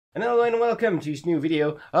And hello and welcome to this new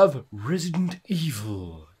video of Resident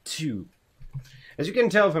Evil 2. As you can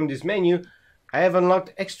tell from this menu, I have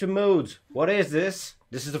unlocked extra modes. What is this?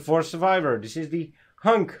 This is the Force Survivor. This is the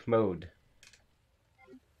Hunk mode.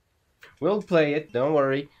 We'll play it, don't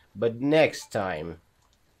worry, but next time.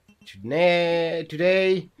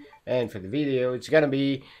 Today, and for the video, it's gonna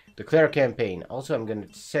be the Claire campaign. Also, I'm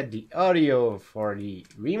gonna set the audio for the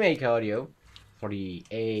remake audio for the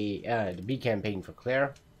B campaign for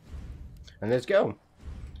Claire. And let's go.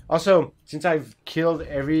 Also, since I've killed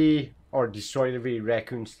or destroyed every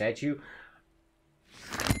raccoon statue.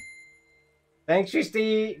 Thanks,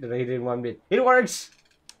 Tristy! That I hit it in 1 bit. It works!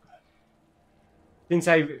 Since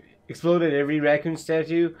I've exploded every raccoon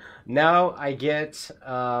statue, now I get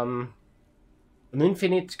an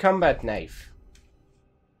infinite combat knife.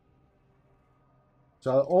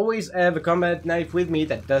 So I'll always have a combat knife with me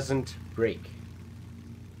that doesn't break.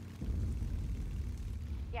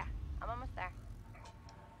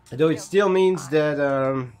 Though it still means that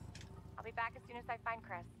I'll be back as soon as I find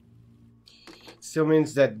Chris. Still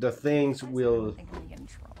means that the things will I think I'm gonna get in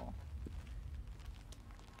trouble.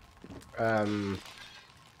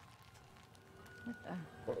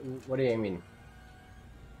 What do you mean?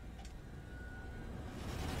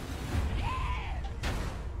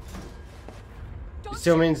 It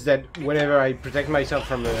still means that whenever I protect myself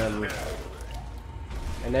from an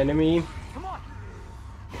enemy,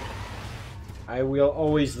 I will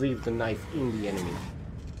always leave the knife in the enemy.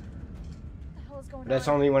 But that's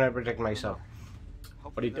only when I protect myself.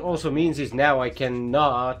 What it also means is now I can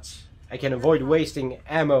avoid wasting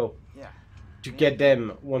ammo to get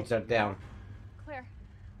them once they're down. Claire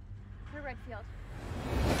Redfield.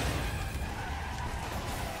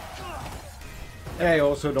 And I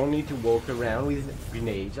also don't need to walk around with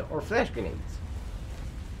grenades or flash grenades.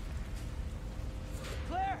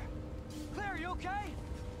 Claire! Claire, you okay?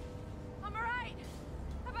 I'm alright.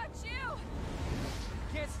 How about you?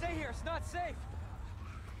 Can't stay here, it's not safe.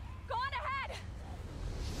 Go on ahead.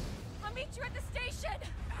 I'll meet you at the station.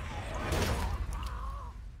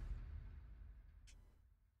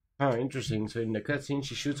 Oh, interesting. So in the cutscene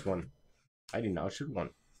she shoots one. I did not shoot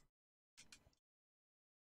one.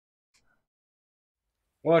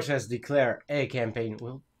 Watch as declare A campaign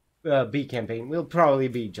will B campaign will probably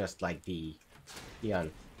be just like the B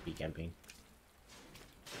campaign.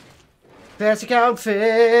 Classic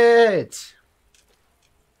outfit!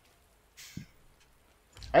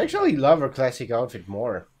 I actually love her classic outfit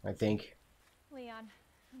more, I think. Leon,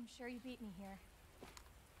 I'm sure you beat me here.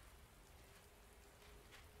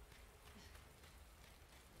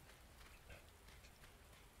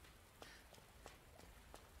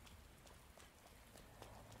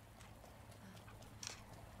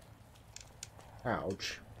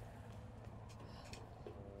 Ouch.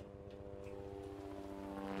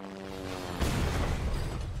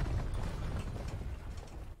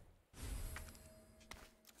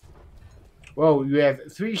 Whoa, you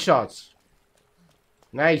have 3 shots.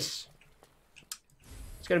 Nice.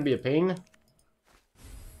 It's gonna be a pain.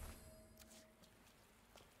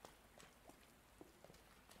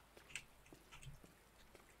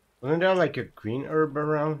 Wasn't there like a green herb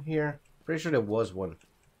around here? Pretty sure there was one.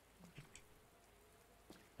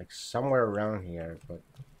 Like somewhere around here, but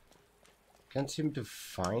can't seem to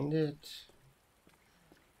find it.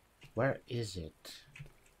 Where is it?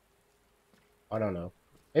 I don't know.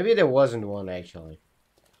 Maybe there wasn't one actually.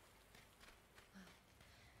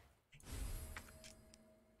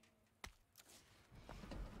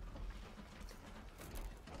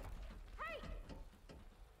 Hey!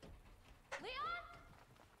 Leon?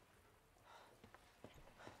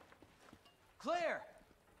 Claire!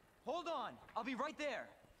 Hold on, I'll be right there.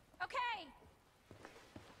 Okay.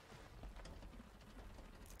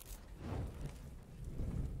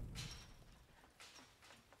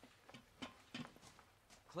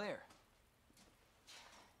 Claire.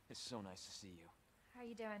 It's so nice to see you. How are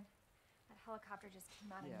you doing? That helicopter just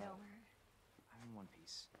came out of nowhere. I'm in one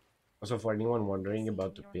piece. Also, for anyone wondering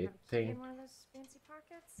about the pit thing, In one of those fancy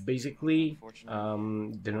pockets? basically,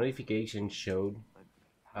 the notification showed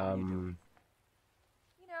You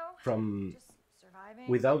know, from just surviving.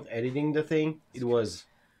 without editing the thing, it was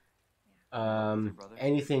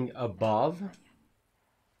anything above,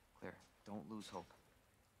 Claire, don't lose hope.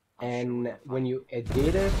 and when you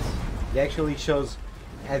edit it, it actually shows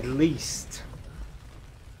at least.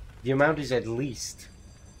 The amount is at least.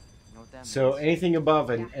 You know what that So means? anything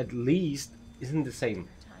above and at least isn't the same.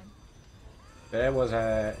 That was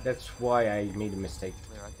that's why I made a mistake.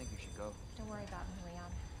 Claire, I think you should go. Don't worry about me,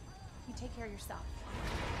 Leon. You take care of yourself.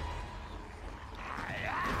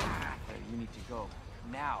 Claire, you need to go.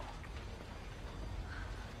 Now.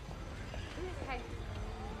 Okay,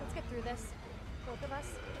 let's get through this. Both of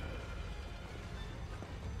us.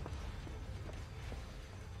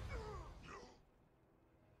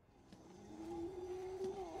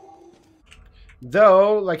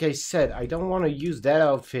 Though, like I said, I don't want to use that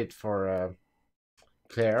outfit for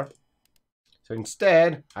Claire. So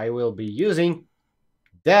instead, I will be using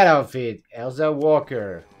that outfit, Elza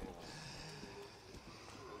Walker.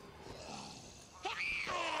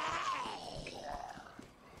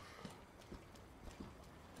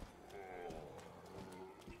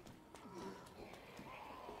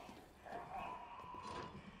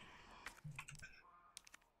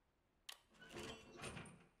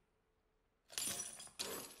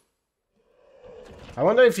 I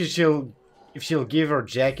wonder if she'll give her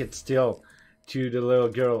jacket still to the little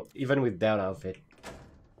girl, even with that outfit.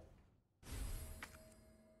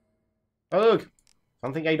 Oh look,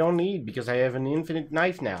 something I don't need because I have an infinite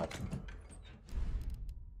knife now.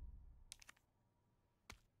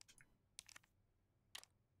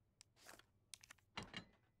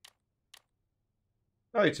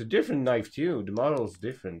 Oh, it's a different knife too. The model is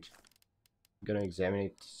different. I'm gonna examine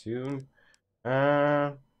it soon.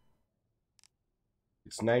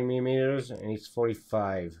 It's 9mm and it's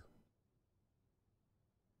 45.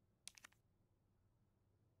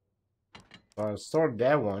 I'll store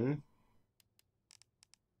that one.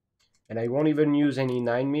 And I won't even use any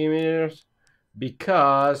 9mm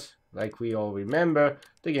because, like we all remember,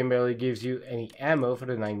 the game barely gives you any ammo for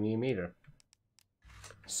the 9mm.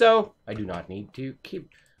 So, I do not need to keep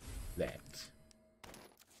that.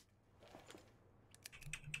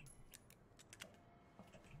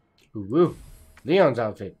 Ooh, woo. Leon's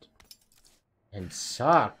outfit. And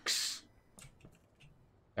socks.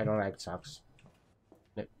 I don't like socks.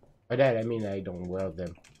 By that I mean I don't wear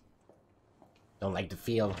them. Don't like the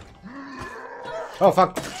feel. Oh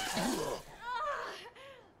fuck.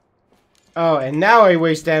 Oh, and now I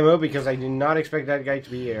waste ammo because I did not expect that guy to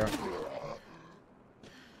be here.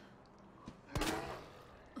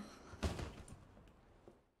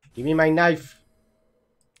 Give me my knife.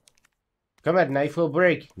 Come on, knife will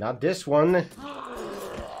break. Not this one.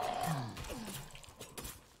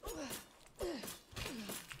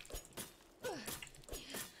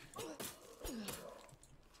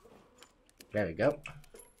 There we go.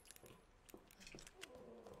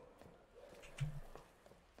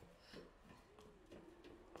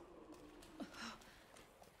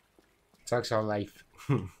 Sucks on life.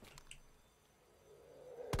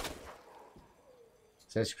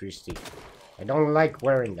 Says Christy. I don't like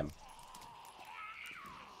wearing them.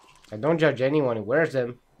 I don't judge anyone who wears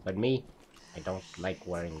them, but me, I don't like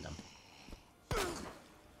wearing them.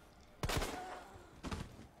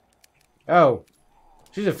 Oh,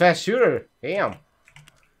 she's a fast shooter. Damn.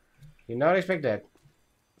 Did not expect that.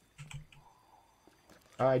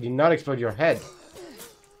 I did not explode your head.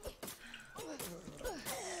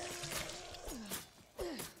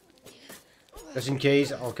 Just in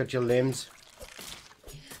case, I'll cut your limbs.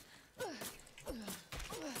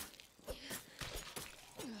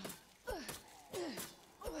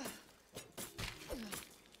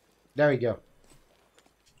 There we go.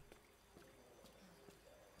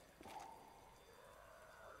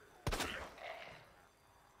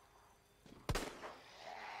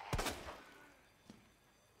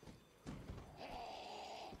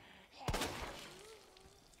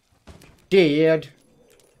 Dead.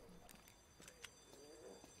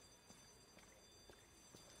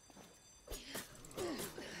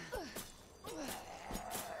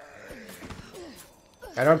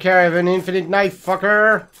 I don't care, I have an infinite knife,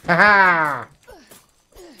 fucker! Haha!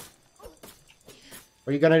 What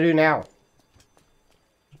are you gonna do now?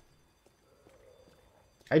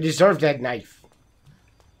 I deserve that knife.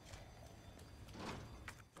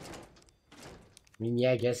 I mean,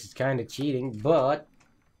 yeah, I guess it's kind of cheating, but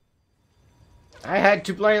I had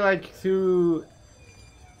to play like through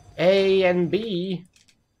A and B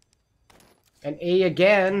and A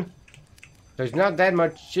again. There's not that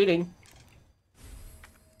much cheating.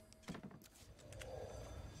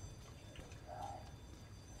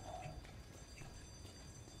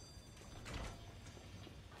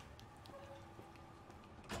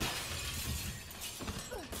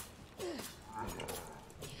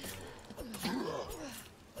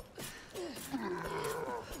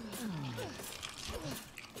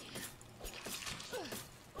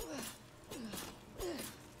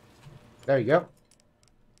 There you go.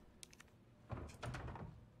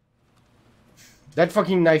 That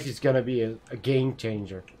fucking knife is gonna be a game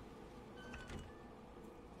changer.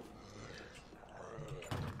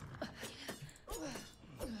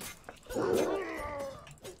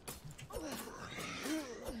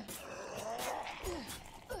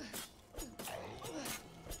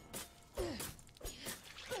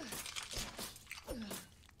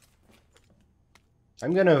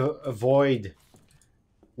 I'm gonna avoid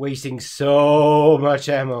wasting so much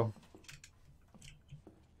ammo.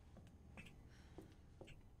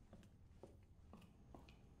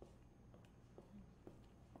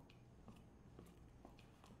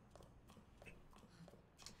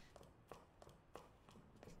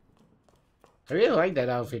 I really like that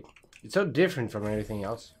outfit. It's so different from everything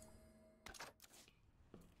else.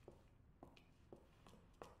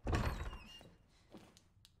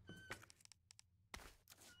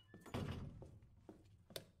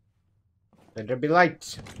 Let there be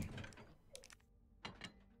light.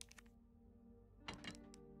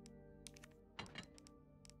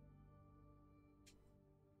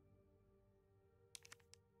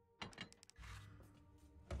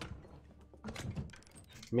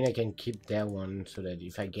 I mean, I can keep that one so that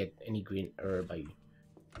if I get any green herb, I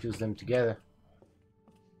fuse them together.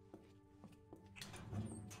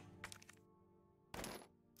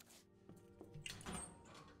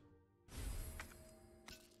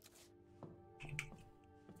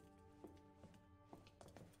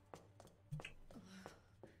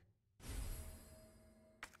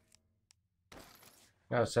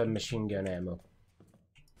 Now submachine gun ammo.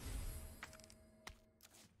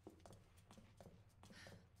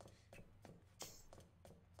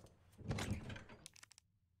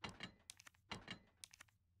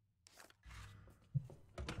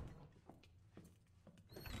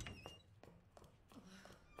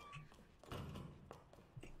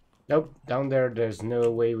 Nope, down there's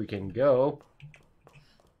no way we can go.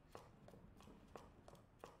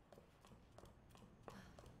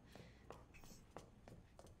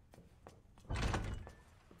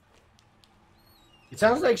 It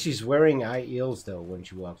sounds like she's wearing high heels though when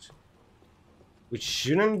she walks. Which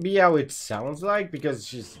shouldn't be how it sounds like because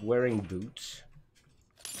she's wearing boots.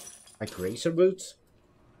 Like racer boots.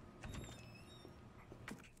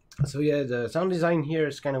 So yeah, the sound design here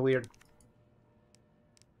is kind of weird.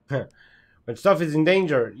 When stuff is in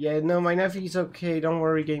danger. Yeah, no, my nephew's okay. Don't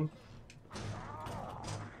worry, game.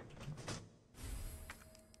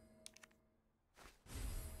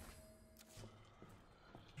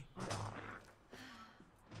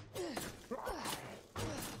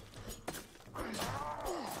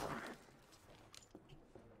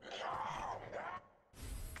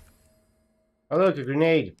 Oh look, a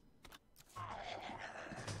grenade.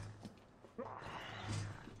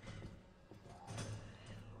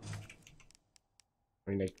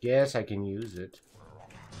 I mean, I guess I can use it.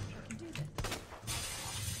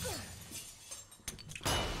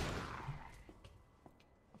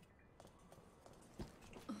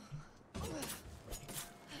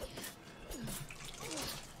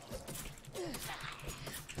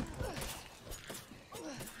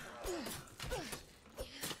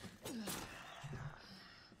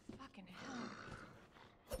 Fucking hell.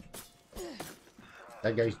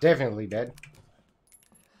 That guy's definitely dead.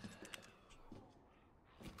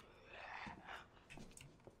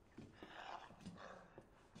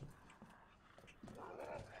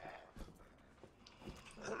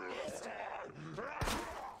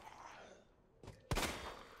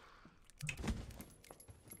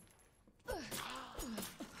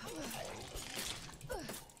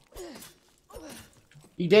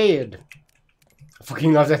 He did. I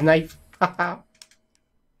fucking love that knife.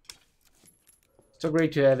 So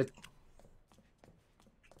great to have it.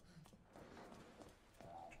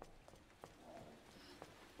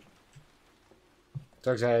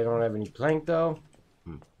 Sucks that I don't have any plank though.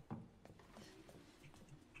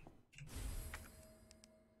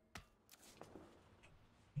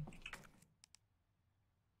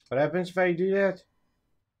 What happens if I do that?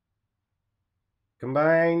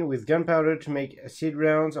 Combine with gunpowder to make acid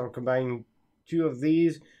rounds, or combine 2 of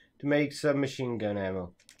these to make submachine gun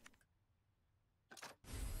ammo.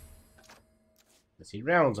 Acid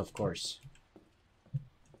rounds, of course.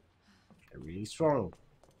 They're really strong.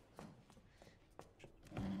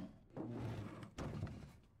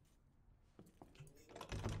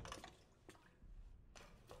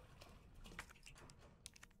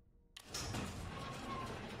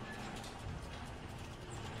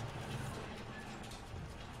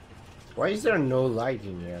 Why is there no light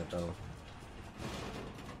in here though?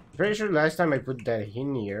 Pretty sure last time I put that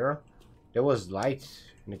in here, there was light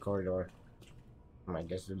in the corridor. I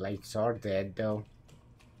guess the lights are dead though.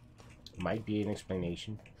 Might be an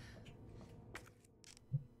explanation.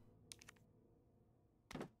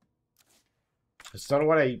 It's not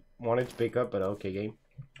what I wanted to pick up, but okay, game.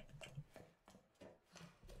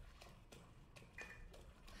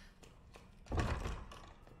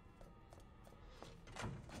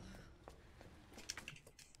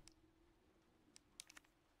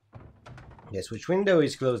 Yes, which window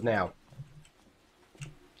is closed now?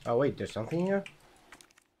 Oh wait, there's something here?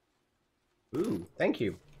 Ooh, thank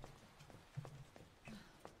you.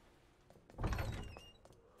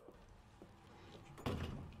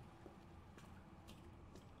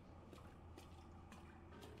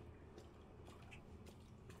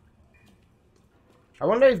 I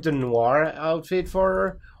wonder if the noir outfit for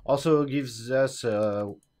her also gives us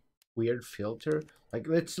a weird filter. Like,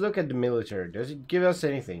 let's look at the military. Does it give us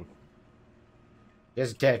anything?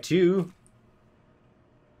 There's a tattoo.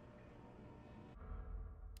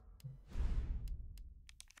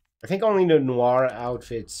 I think only the noir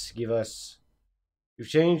outfits give us... You've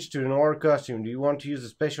changed to the noir costume. Do you want to use a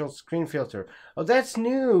special screen filter? Oh, that's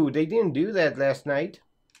new. They didn't do that last night.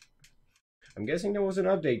 I'm guessing there was an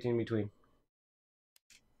update in between.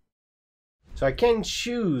 So I can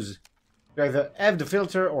choose to either have the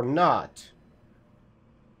filter or not.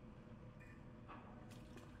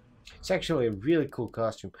 It's actually a really cool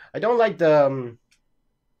costume. I don't like the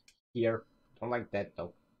here. Don't like that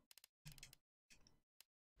though.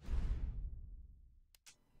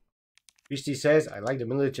 Christy says I like the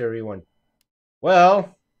military one.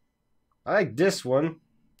 Well, I like this one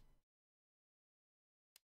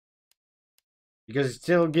because it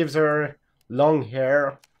still gives her long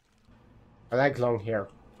hair. I like long hair.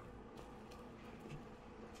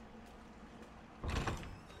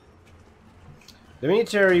 The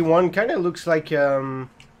military one kind of looks like that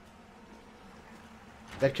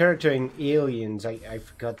character in Aliens. I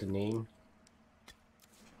forgot the name.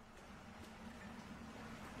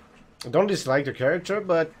 I don't dislike the character,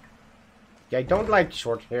 but yeah, I don't like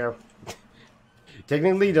short hair.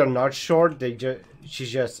 Technically, they're not short. She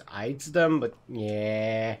just hides them, but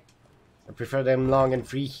yeah, I prefer them long and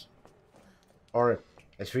free, or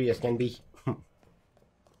as free as can be.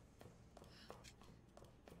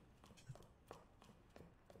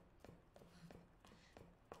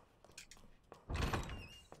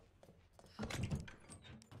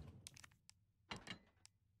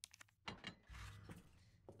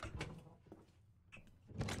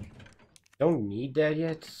 Don't need that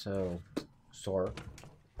yet, so store.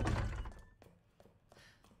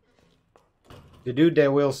 The dude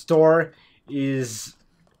that will store is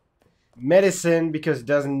medicine because it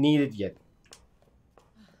doesn't need it yet.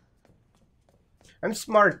 I'm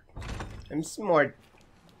smart. I'm smart.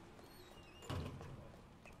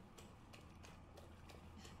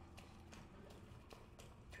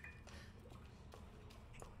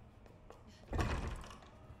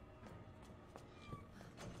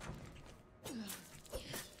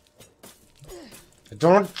 I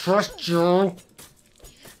don't trust you.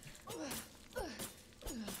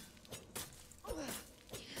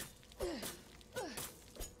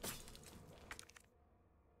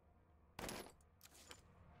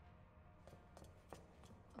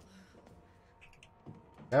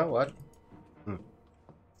 Now what?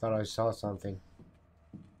 Thought I saw something.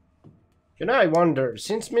 You know, I wonder,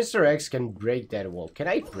 since Mr. X can break that wall, can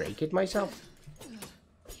I break it myself?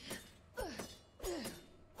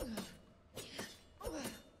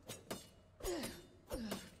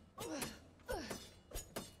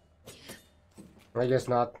 I guess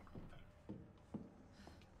not.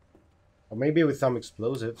 Or maybe with some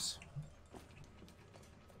explosives.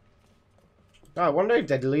 Oh, I wonder if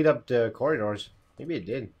that lead up the corridors. Maybe it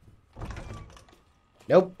did.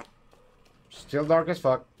 Nope. Still dark as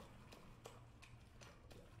fuck.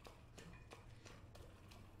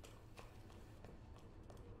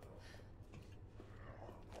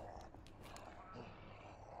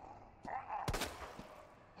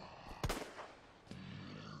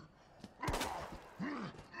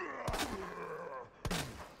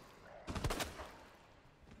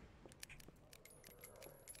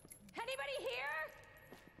 Anybody here?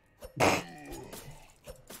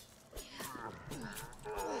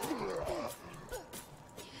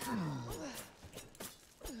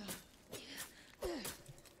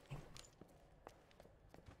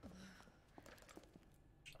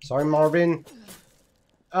 Sorry, Marvin.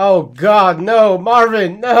 Oh God, no,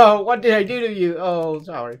 Marvin, no! What did I do to you? Oh,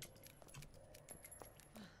 sorry.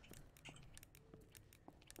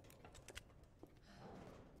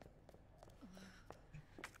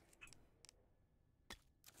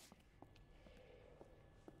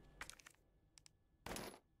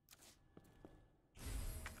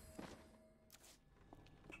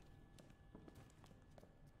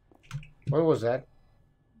 What was that?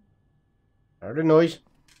 I heard a noise.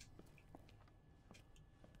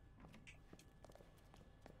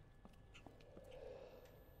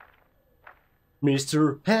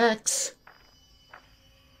 Mr. X.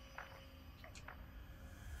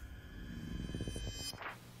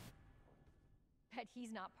 Bet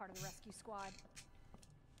he's not part of the rescue squad.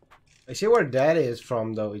 I see where that is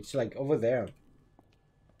from though. It's like over there.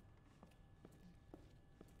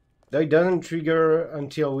 Though it doesn't trigger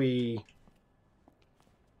until we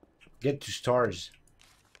get to stars.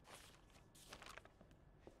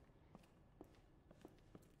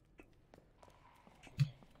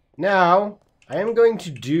 Now, I am going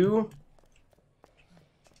to do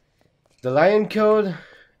the lion code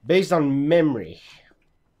based on memory.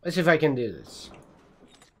 Let's see if I can do this.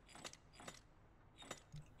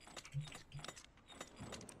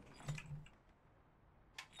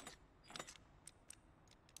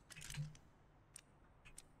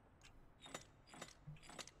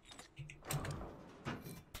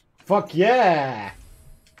 Fuck yeah!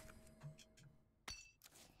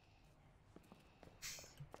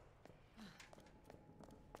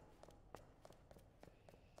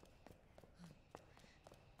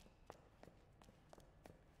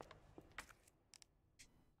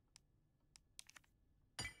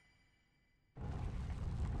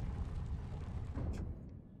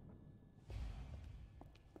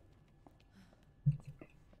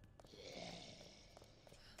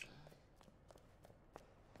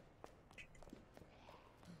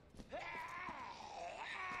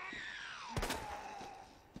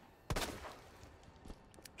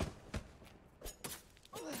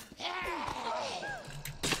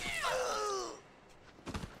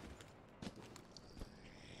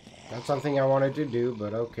 Not something I wanted to do,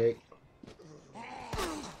 but okay.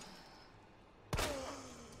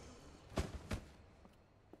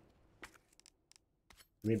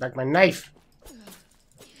 Give me back my knife!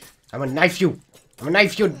 I'm gonna knife you! I'm gonna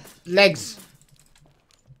knife your legs!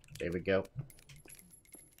 There we go.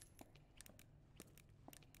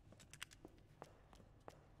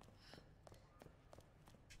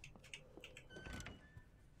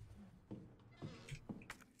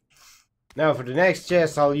 Now for the next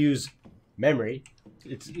chest, I'll use memory.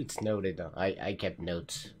 It's noted. I kept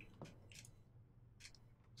notes.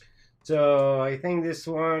 So I think this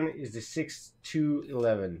one is the 6 to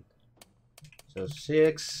 11. So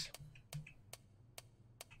 6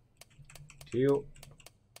 to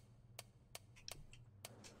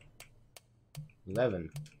 11.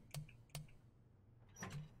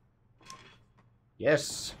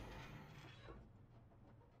 Yes.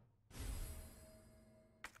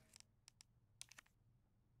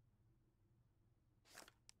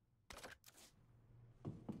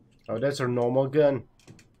 Oh, that's her normal gun.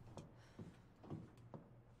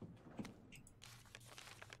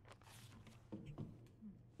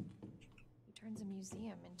 He turns a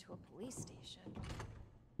museum into a police station.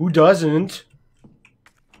 Who doesn't?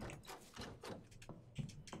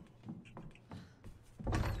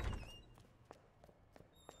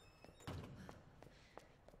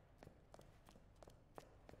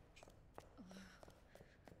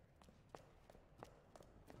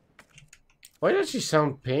 Why does she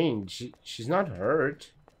sound pained? She's not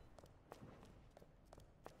hurt.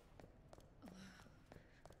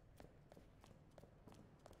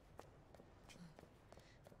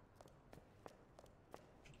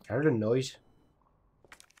 I heard a noise.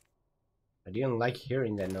 I didn't like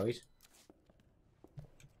hearing that noise.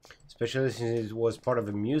 Especially since it was part of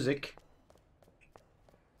the music.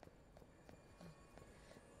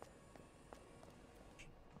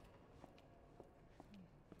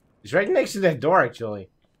 It's right next to that door, actually.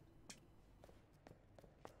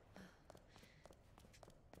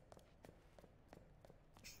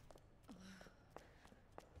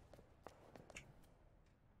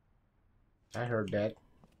 I heard that.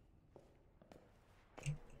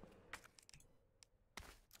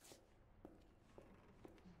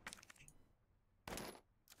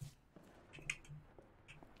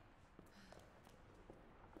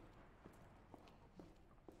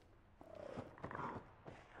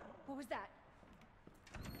 What was that?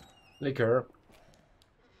 Liquor.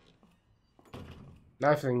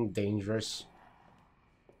 Nothing dangerous.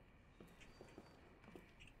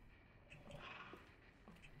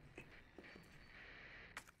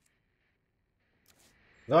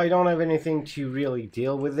 Though I don't have anything to really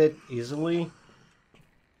deal with it easily.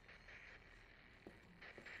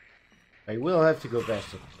 I will have to go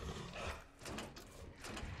past it.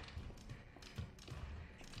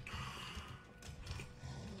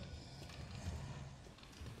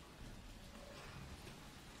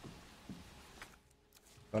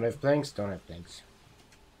 Don't have planks, don't have planks.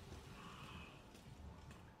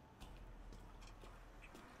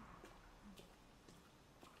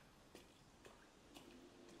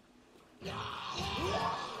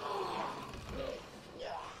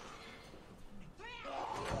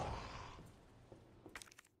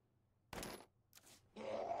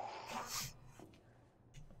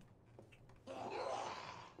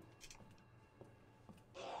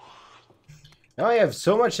 Now I have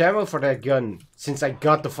so much ammo for that gun, since I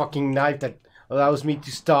got the fucking knife that allows me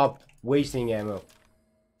to stop wasting ammo.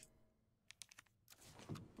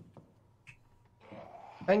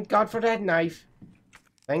 Thank God for that knife.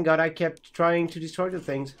 Thank God I kept trying to destroy the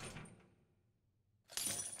things.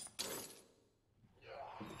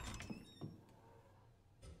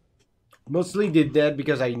 Mostly did that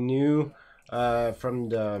because I knew from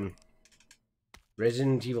the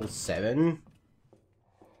Resident Evil 7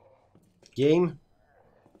 game,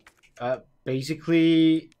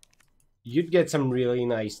 basically you'd get some really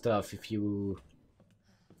nice stuff if you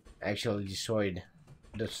actually destroyed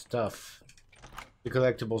the stuff, the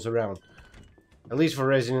collectibles around. At least for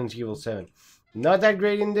Resident Evil 7. Not that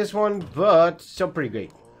great in this one, but still pretty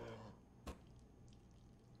great.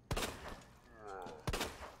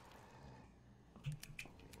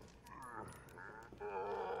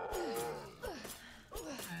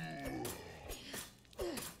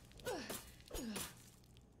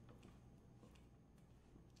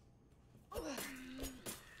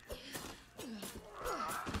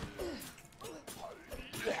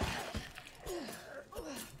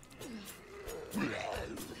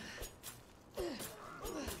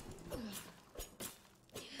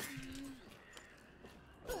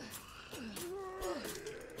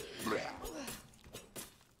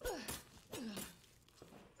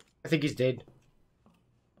 I think he's dead.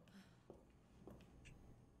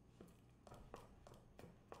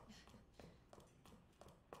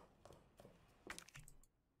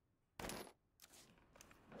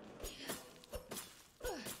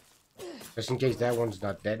 Just in case that one's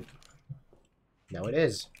not dead. Now it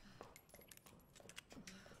is.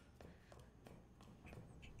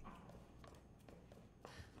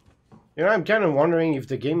 You know, I'm kind of wondering if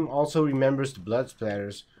the game also remembers the blood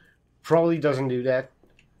splatters. Probably doesn't do that.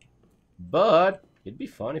 But it'd be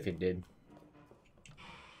fun if it did.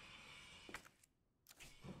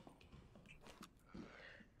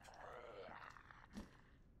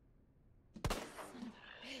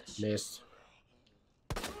 Missed.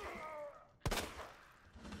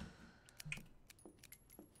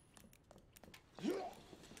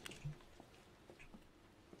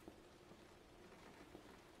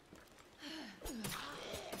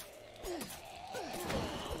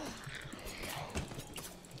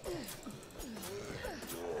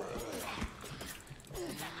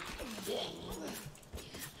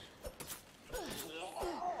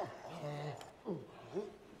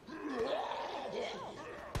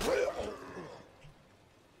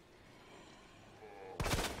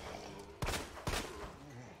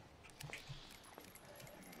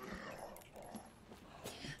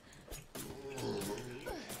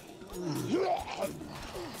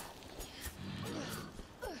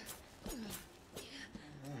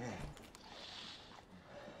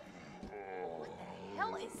 What the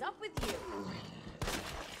hell is up with you?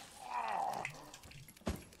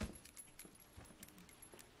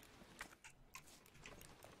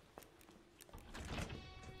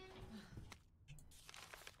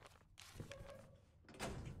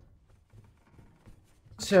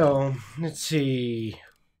 So, let's see.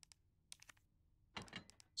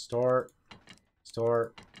 Store.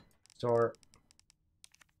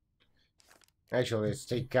 Actually, let's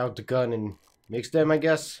take out the gun and mix them, I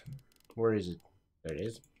guess. Where is it? There it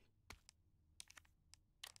is.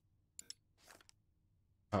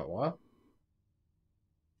 Oh, what?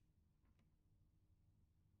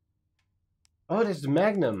 Oh, that's the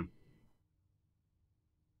Magnum.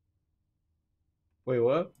 Wait,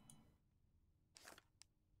 what?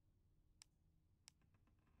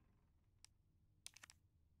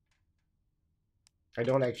 I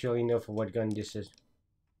don't actually know for what gun this is.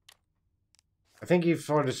 I think it's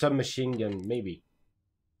for the submachine gun, maybe.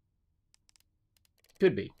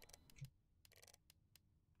 Could be.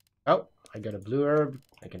 Oh, I got a blue herb.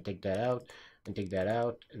 I can take that out and take that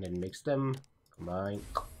out and then mix them. Combine.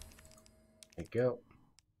 There you go.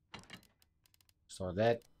 Saw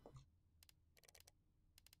that.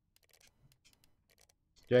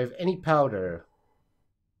 Do I have any powder?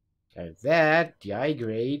 I have that, the high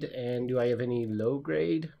grade, and do I have any low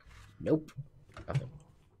grade? Nope. Nothing.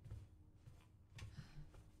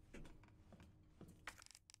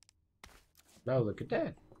 Now look at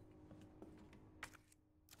that.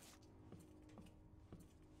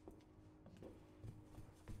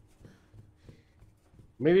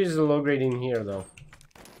 Maybe there's a low grade in here though.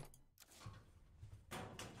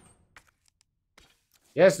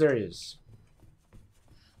 Yes, there is.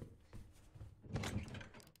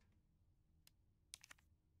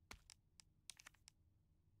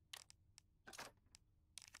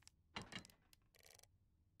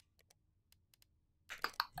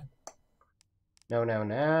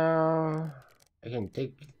 No. I can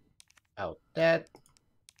take out that,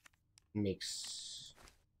 mix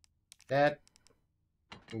that.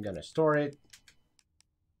 I'm gonna store it,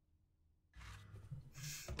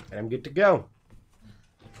 and I'm good to go.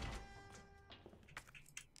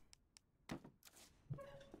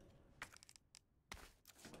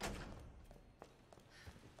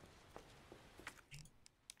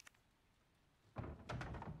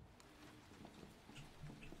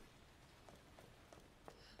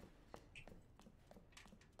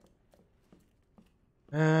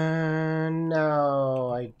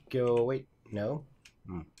 Now I go. Wait, no.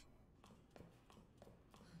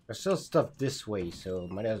 There's still stuff this way, so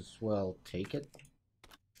might as well take it.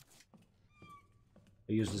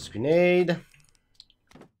 I use this grenade.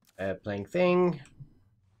 Playing thing.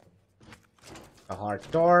 A hard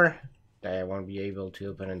door that I won't be able to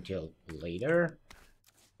open until later.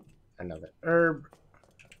 Another herb.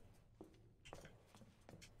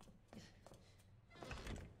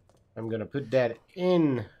 I'm gonna put that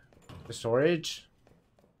in the storage.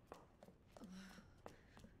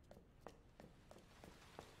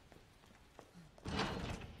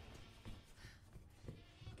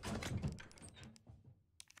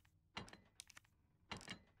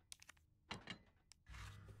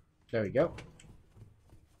 There we go.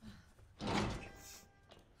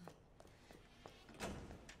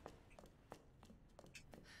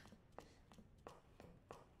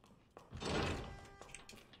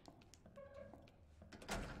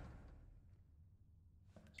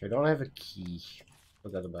 I don't have a key.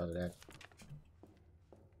 Forgot about that.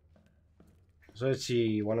 So let's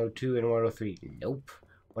see, 102 and 103. Nope.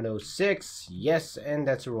 106, yes, and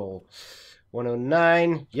that's a roll.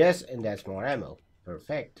 109, yes, and that's more ammo.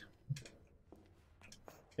 Perfect.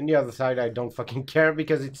 And the other side, I don't fucking care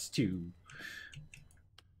because it's 2.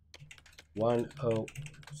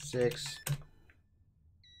 106.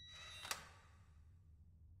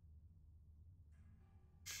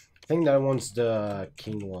 I think that one's the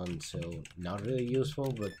king one, so not really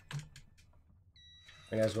useful, but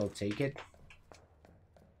might as well take it.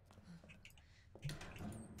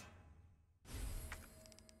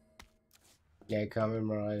 Yeah,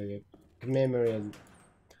 commemorate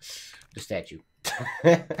the statue.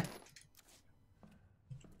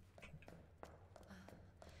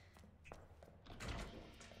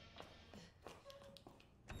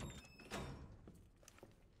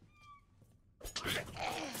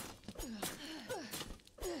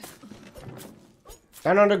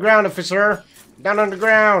 Down on the ground, officer! Down on the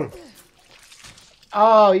ground!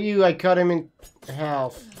 Oh, I cut him in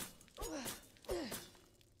half.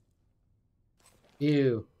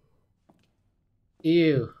 Ew.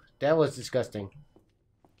 Ew. That was disgusting.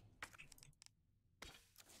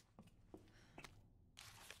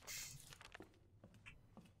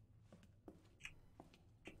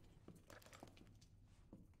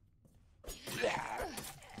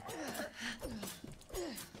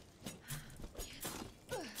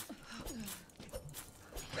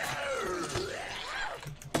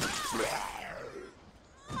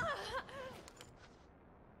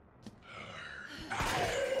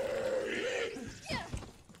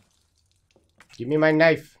 Give me my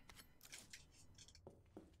knife.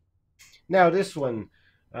 Now this one,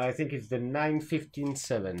 I think it's the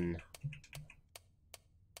 915-7.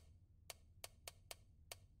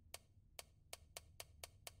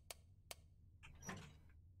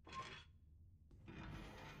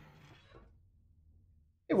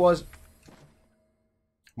 It was.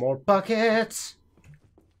 More buckets.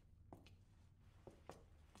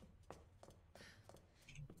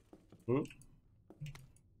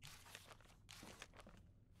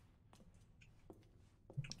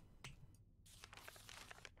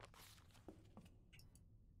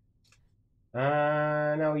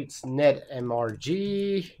 Now it's net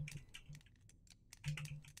MRG.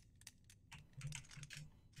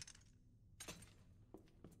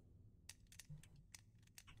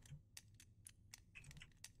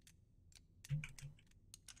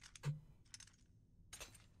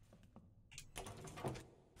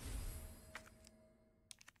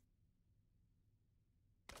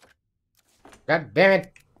 God damn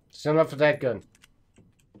it! It's enough for that gun.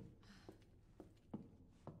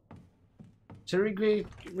 It's a great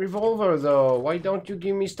revolver, though. Why don't you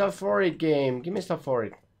give me stuff for it, game? Give me stuff for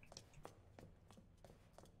it.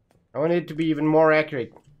 I want it to be even more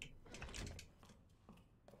accurate.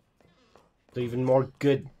 So even more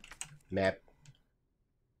good map.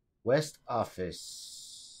 West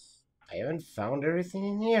office. I haven't found everything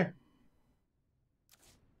in here.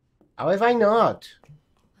 How have I not?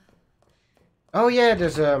 Oh yeah,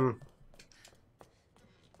 there's I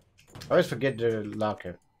always forget the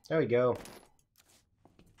locker. There we go.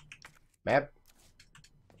 Map.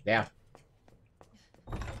 Yeah.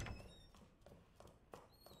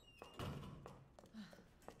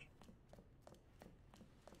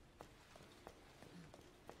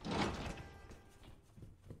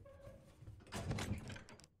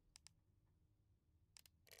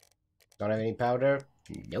 Don't have any powder?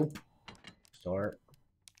 Nope. Store.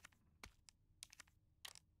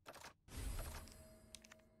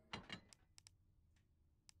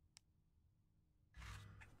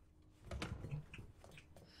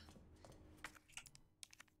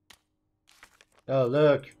 Oh,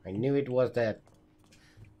 look. I knew it was that.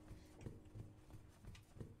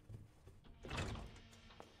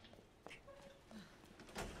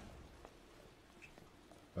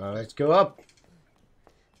 Well, let's go up.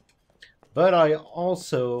 But I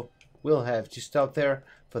also will have to stop there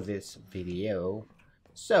for this video.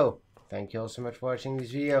 So, thank you all so much for watching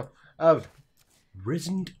this video of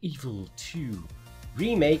Resident Evil 2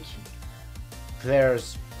 Remake.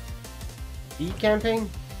 Claire's bee camping?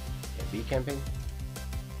 Yeah, bee camping.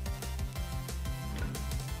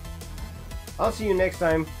 I'll see you next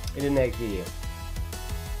time in the next video.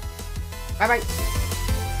 Bye bye!